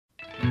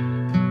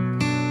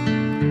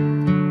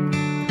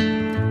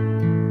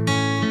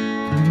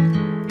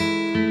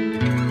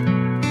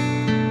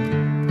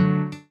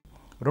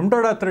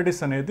Rheumatoid arthritis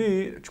అనేది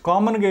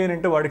కామన్గా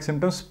ఏంటంటే వాడికి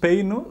సిమ్టమ్స్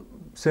పెయిన్,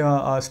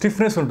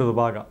 స్టిఫ్నెస్ ఉంటుంది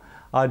బాగా.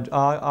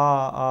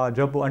 ఆ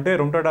జబ్బు అంటే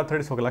రుమటాయిడ్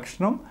ఆర్థరైటిస్ ఒక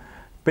లక్షణం,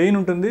 పెయిన్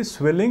ఉంటుంది,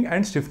 స్వెల్లింగ్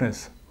అండ్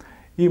స్టిఫ్నెస్.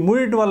 ఈ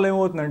మూడింటి వల్ల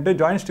ఏమవుతుందంటే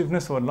జాయింట్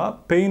స్టిఫ్నెస్ వల్ల,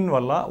 పెయిన్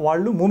వల్ల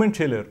వాళ్ళు మూమెంట్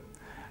చేయలేరు.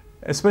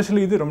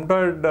 ఎస్పెషల్లీ ఇది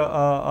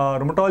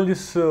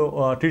రుమటాలజిస్ట్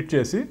ట్రీట్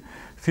చేసి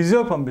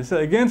ఫిజియో పంపిస్తే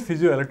again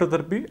physio,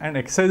 electrotherapy and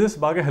exercises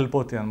బాగా హెల్ప్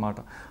అవుతాయి అన్నమాట.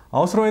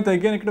 అవసరమైతే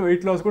అగైన్ ఇక్కడ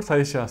వెయిట్ లాస్ కూడా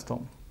సజెస్ట్ చేస్తాం.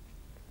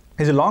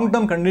 ఇది లాంగ్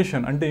టర్మ్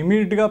కండిషన్, అంటే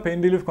ఇమీడియట్గా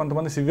పెయిన్ రిలీఫ్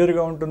కొంతమంది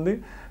సివియర్గా ఉంటుంది,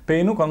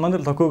 పెయిన్ కొంతమంది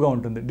తక్కువగా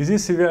ఉంటుంది.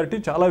 డిజీజ్ సివియారిటీ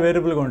చాలా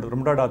వేరియబుల్గా ఉంటుంది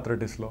రుమటాయిడ్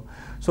ఆర్థరైటిస్లో.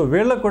 సో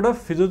వీళ్ళకి కూడా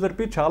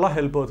ఫిజియోథెరపీ చాలా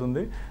హెల్ప్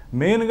అవుతుంది.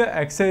 మెయిన్గా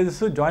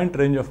exercises, joint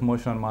range of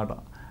motion అనమాట.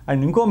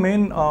 అండ్ ఇంకో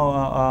మెయిన్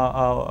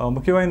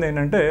ముఖ్యమైనది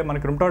ఏంటంటే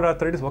మనకి రుమటాయిడ్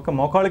ఆర్థరైటిస్ ఒక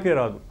మోకాళ్ళకే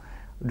రాదు,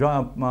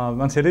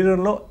 మన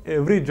శరీరంలో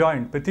ఎవ్రీ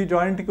జాయింట్, ప్రతి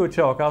జాయింట్కి వచ్చే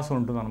అవకాశం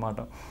ఉంటుంది అనమాట.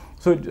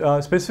 సో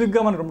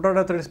స్పెసిఫిక్గా మన రుమటాయిడ్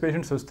ఆర్థరైటిస్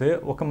పేషెంట్స్ వస్తే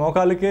ఒక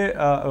మోకాలికే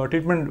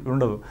ట్రీట్మెంట్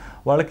ఉండదు.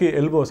 వాళ్ళకి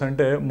ఎల్బోస్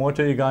అంటే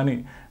మోచేయి కానీ,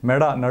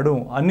 మెడ, నడుం,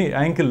 అన్ని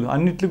యాంకిల్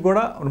అన్నిటికి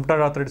కూడా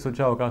రుమటాయిడ్ ఆర్థరైటిస్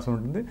వచ్చే అవకాశం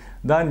ఉంటుంది.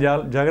 దాన్ని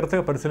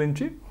జాగ్రత్తగా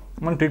పరిశీలించి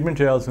మనం ట్రీట్మెంట్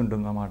చేయాల్సి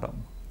ఉంటుంది అన్నమాట.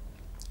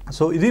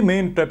 సో ఇది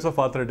main types of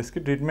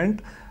ఆర్థరైటిస్కి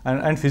treatment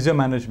and physio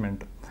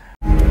management.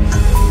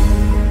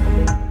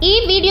 ఈ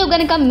వీడియో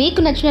గనుక మీకు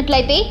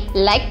నచ్చినట్లయితే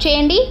లైక్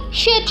చేయండి,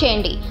 షేర్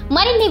చేయండి.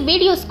 మరిన్ని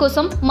వీడియోస్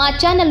కోసం మా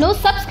ఛానల్ను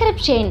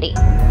సబ్స్క్రైబ్ చేయండి.